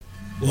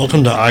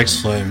Welcome to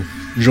Ike's Flame.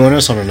 Join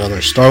us on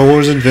another Star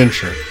Wars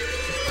adventure.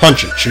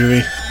 Punch it,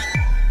 Chewie.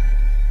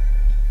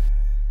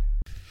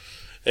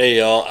 Hey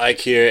y'all, Ike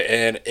here,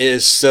 and it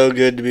is so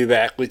good to be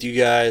back with you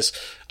guys.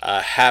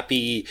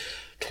 Happy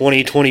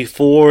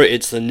 2024,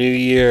 it's the new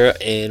year,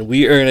 and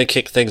we are going to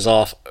kick things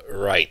off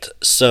right.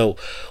 So,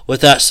 with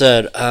that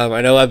said,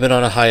 I know I've been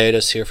on a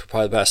hiatus here for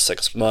probably the past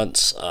 6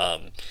 months.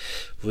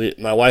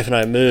 My wife and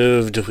I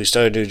moved, we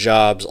started new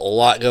jobs, a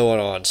lot going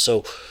on.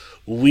 So,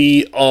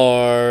 we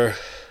are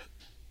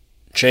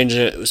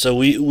changing it. So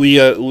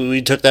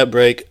we took that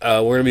break.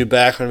 We're gonna be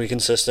back. We're gonna be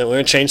consistent. We're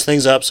gonna change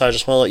things up. So I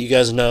just want to let you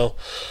guys know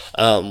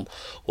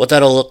what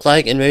that'll look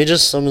like, and maybe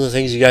just some of the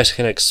things you guys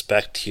can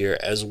expect here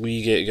as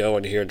we get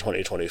going here in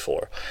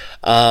 2024.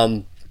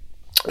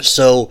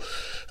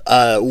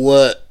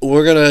 What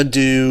we're gonna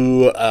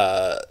do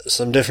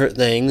some different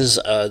things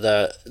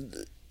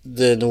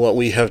than what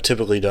we have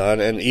typically done,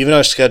 and even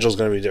our schedule is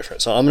going to be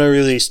different. So I'm going to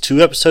release 2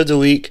 episodes a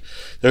week.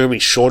 They're going to be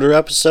shorter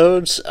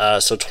episodes,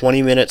 so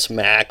 20 minutes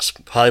max,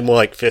 probably more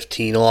like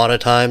 15 a lot of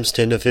times,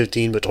 10 to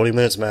 15, but 20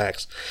 minutes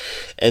max.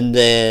 And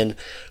then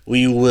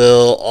we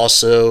will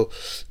also,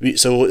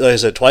 so like I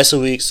said, twice a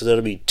week, so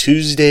that'll be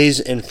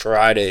Tuesdays and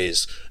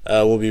Fridays.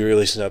 We'll be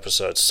releasing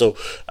episodes, so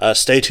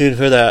stay tuned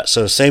for that.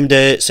 So same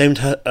day, same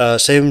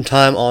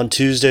time on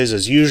Tuesdays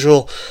as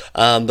usual,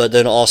 but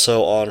then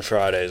also on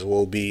Fridays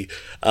we'll be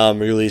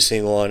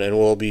releasing one, and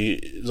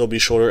there'll be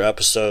shorter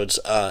episodes,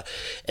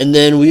 and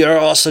then we are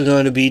also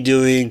going to be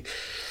doing.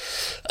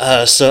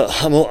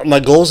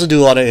 My goal is to do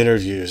a lot of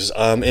interviews,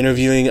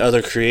 interviewing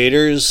other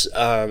creators,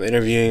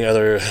 interviewing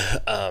other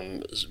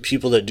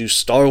people that do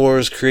Star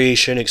Wars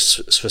creation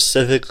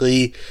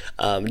specifically,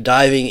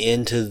 diving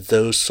into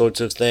those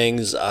sorts of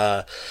things,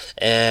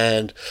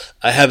 and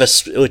I have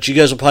which you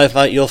guys will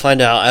probably you'll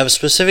find out, I have a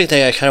specific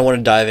thing I kind of want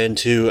to dive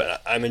into,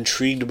 I'm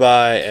intrigued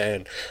by,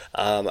 and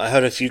I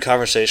had a few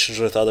conversations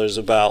with others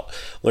about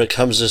when it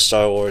comes to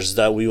Star Wars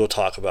that we will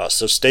talk about.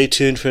 So stay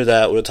tuned for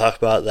that. We'll talk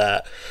about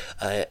that.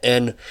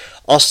 And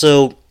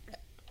also,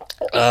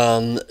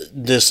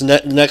 this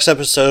next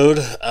episode,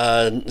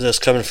 this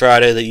coming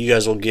Friday that you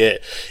guys will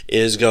get,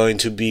 is going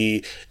to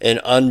be an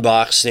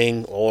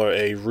unboxing or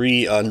a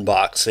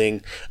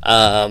re-unboxing.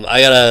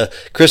 I got a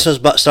Christmas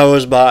Star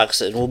Wars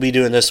box, and we'll be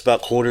doing this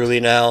about quarterly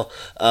now,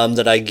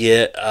 that I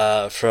get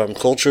from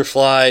Culture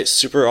Fly.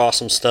 Super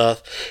awesome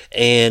stuff,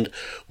 and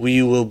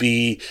we will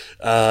be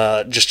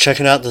just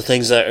checking out the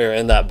things that are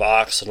in that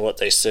box and what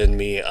they send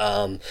me,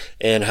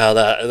 and how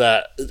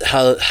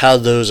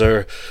those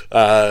are.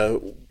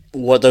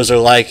 What those are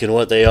like and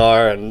what they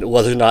are, and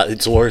whether or not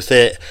it's worth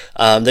it.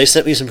 They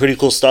sent me some pretty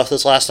cool stuff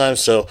this last time,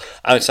 so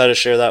I'm excited to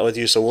share that with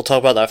you. So we'll talk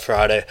about that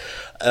Friday.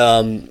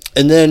 And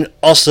then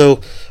also,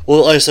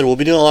 well, like I said, we'll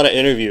be doing a lot of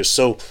interviews.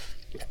 So,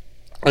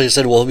 like I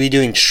said, we'll be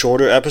doing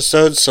shorter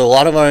episodes. So a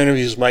lot of our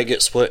interviews might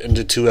get split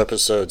into 2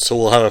 episodes. So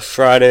we'll have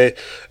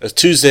a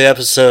Tuesday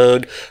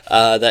episode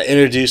that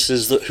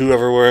introduces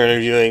whoever we're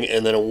interviewing,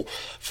 and then a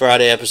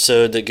Friday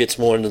episode that gets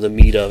more into the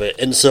meat of it.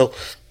 And so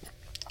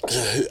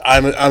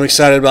I'm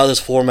excited about this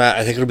format.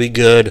 I think it'll be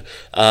good,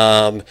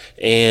 and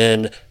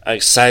I'm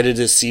excited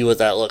to see what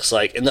that looks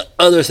like. And the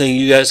other thing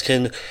you guys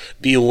can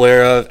be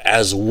aware of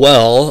as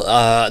well,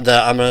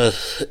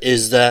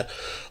 is that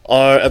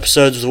our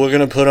episodes, we're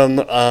going to put them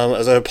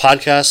as a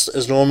podcast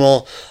as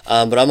normal,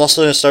 but I'm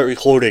also going to start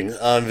recording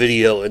on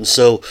video, and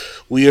so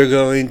we are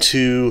going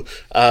to,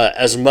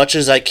 as much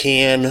as I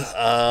can,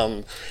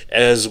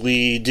 as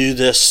we do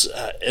this,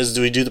 as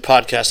we do the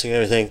podcasting and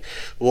everything,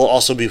 we'll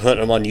also be putting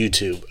them on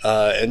YouTube,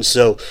 and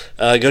so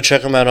go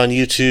check them out on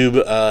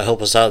YouTube,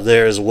 help us out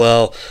there as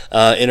well,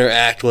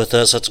 interact with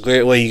us. That's a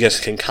great way you guys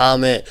can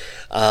comment,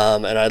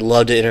 and I'd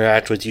love to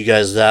interact with you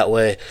guys that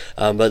way,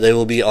 but they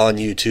will be on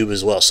YouTube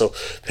as well, so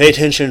pay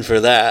attention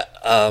for that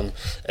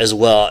as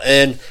well.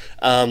 And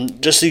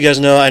just so you guys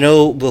know, I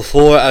know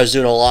before I was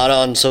doing a lot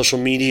on social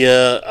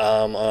media,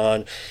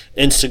 on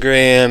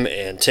Instagram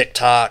and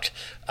TikTok.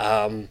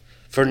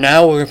 For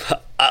now,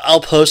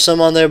 I'll post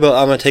some on there, but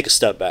I'm going to take a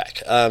step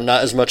back.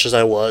 Not as much as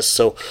I was,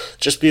 so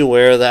just be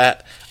aware of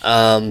that.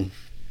 And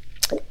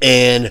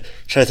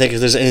trying to think if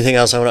there's anything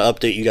else I want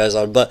to update you guys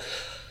on. But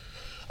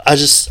I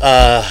just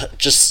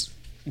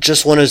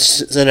want to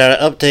send out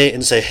an update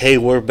and say, hey,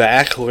 we're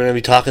back. We're going to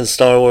be talking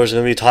Star Wars. We're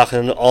going to be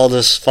talking all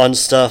this fun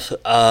stuff.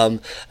 I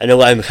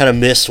know I kind of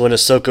missed when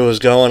Ahsoka was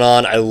going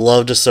on. I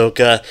loved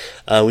Ahsoka.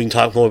 We can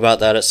talk more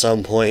about that at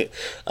some point.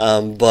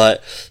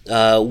 But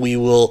we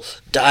will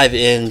dive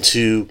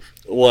into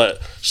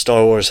what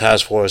Star Wars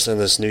has for us in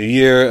this new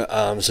year,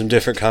 some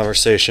different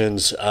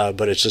conversations,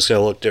 but it's just going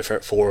to look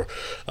different for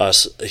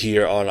us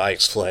here on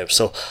Ike's Flame.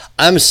 So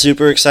I'm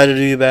super excited to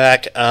be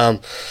back.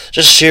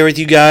 Just share with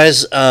you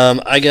guys,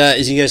 I got,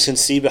 as you guys can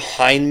see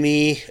behind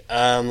me,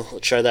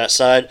 we'll try that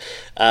side,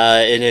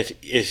 and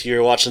if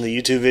you're watching the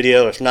YouTube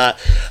video, if not,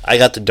 I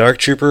got the Dark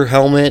Trooper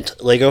helmet,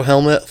 Lego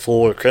helmet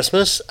for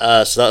Christmas,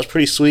 so that was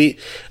pretty sweet,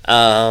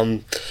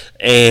 and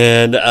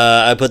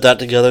I put that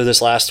together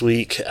this last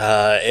week,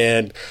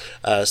 and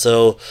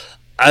so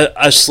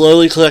I'm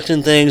slowly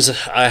collecting things.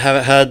 I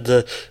haven't had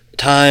the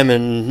time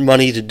and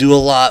money to do a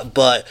lot,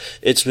 but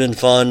it's been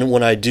fun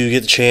when I do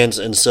get the chance.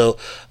 And so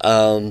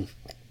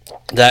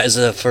that is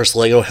the first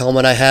Lego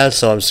helmet I had,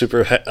 so I'm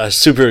super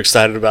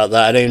excited about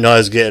that. I didn't even know I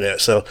was getting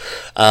it, so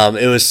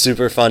it was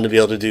super fun to be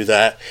able to do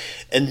that.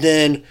 And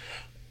then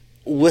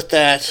with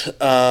that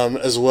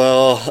as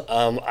well,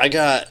 I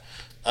got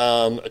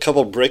a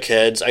couple brick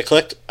heads. I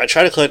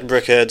try to collect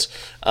brick heads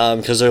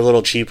because they're a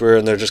little cheaper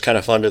and they're just kind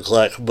of fun to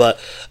collect. But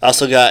I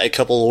also got a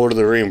couple Lord of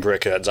the Rings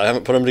brick heads. I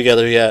haven't put them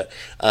together yet.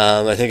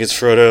 I think it's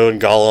Frodo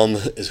and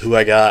Gollum is who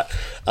I got.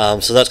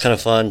 So that's kind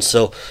of fun.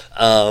 So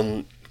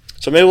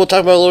maybe we'll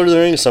talk about Lord of the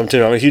Rings some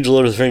too. I'm a huge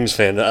Lord of the Rings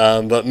fan,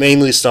 but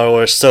mainly Star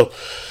Wars. So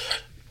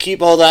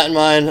keep all that in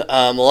mind.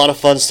 A lot of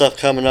fun stuff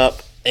coming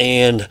up.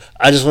 And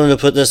I just wanted to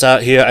put this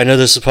out here. I know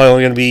this is probably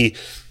only going to be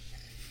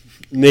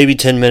maybe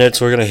 10 minutes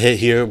we're going to hit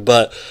here,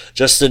 but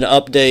just an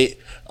update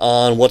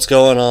on what's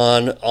going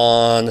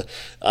on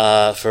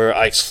for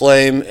Ike's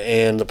Flame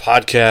and the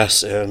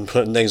podcast and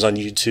putting things on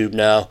YouTube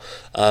now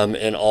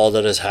and all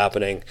that is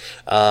happening.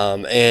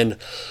 And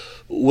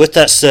with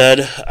that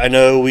said, I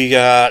know we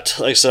got,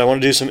 like I said, I want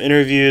to do some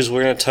interviews.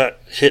 We're going to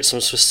hit some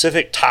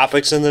specific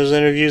topics in those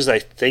interviews that I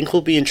think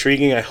will be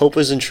intriguing. I hope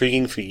is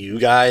intriguing for you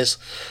guys.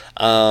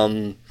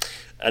 And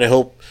I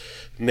hope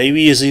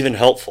maybe is even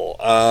helpful.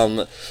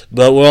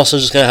 But we're also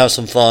just going to have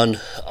some fun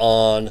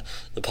on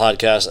the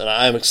podcast, and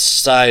I'm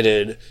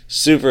excited,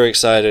 super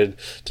excited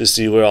to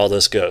see where all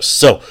this goes.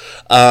 So,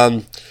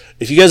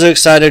 if you guys are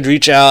excited,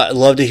 reach out. I'd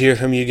love to hear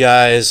from you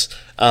guys.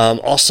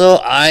 Also,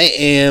 I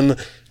am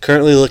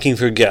currently looking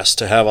for guests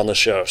to have on the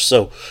show.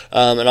 So,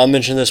 and I'll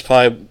mention this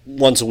probably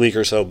once a week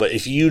or so, but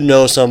if you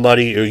know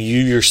somebody or you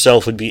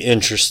yourself would be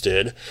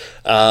interested,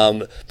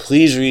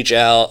 please reach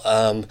out.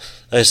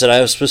 Like I said, I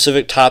have a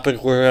specific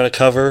topic we're going to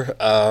cover.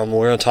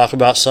 We're going to talk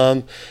about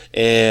some,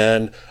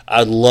 and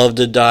I'd love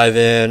to dive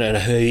in and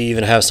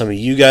even have some of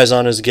you guys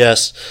on as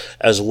guests,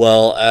 as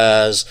well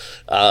as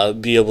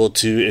be able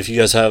to, if you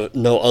guys have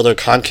no other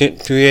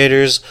content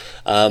creators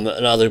and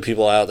other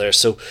people out there.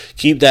 So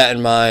keep that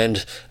in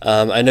mind.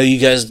 I know you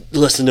guys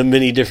listen to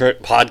many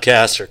different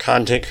podcasts or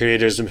content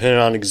creators depending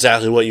on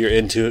exactly what you're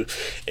into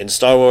in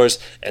Star Wars,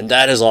 and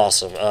that is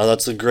awesome.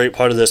 That's a great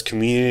part of this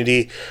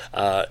community.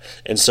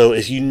 And so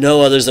if you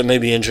know others that may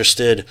be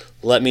interested,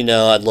 let me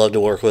know. I'd love to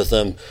work with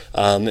them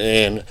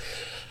and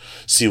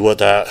see what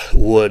that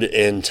would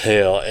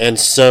entail. And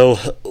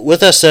so with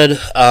that said,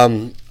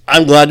 I'm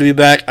glad to be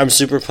back. I'm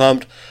super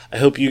pumped. I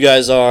hope you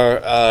guys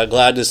are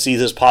glad to see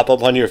this pop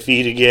up on your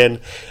feed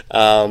again.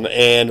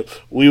 And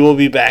we will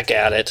be back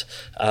at it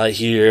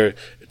here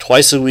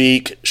twice a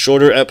week.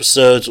 Shorter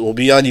episodes will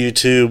be on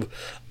YouTube,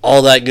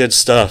 all that good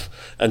stuff.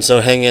 And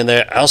so hang in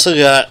there. I also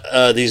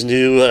got these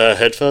new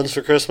headphones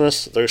for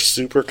Christmas. They're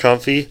super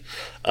comfy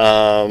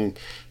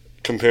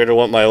compared to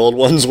what my old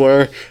ones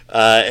were.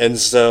 And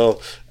so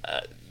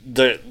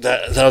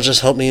that'll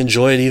just help me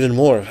enjoy it even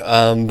more.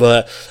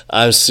 But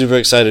I'm super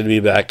excited to be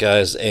back,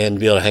 guys,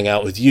 and be able to hang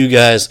out with you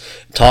guys,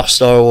 talk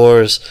Star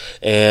Wars,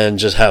 and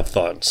just have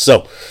fun.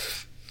 So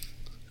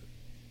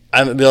I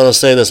haven't been able to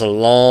say this in a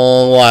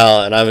long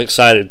while, and I'm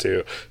excited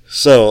to.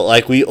 So,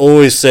 like we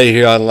always say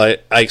here on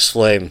Ike's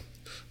Flame,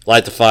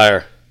 light the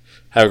fire.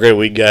 Have a great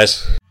week,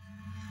 guys.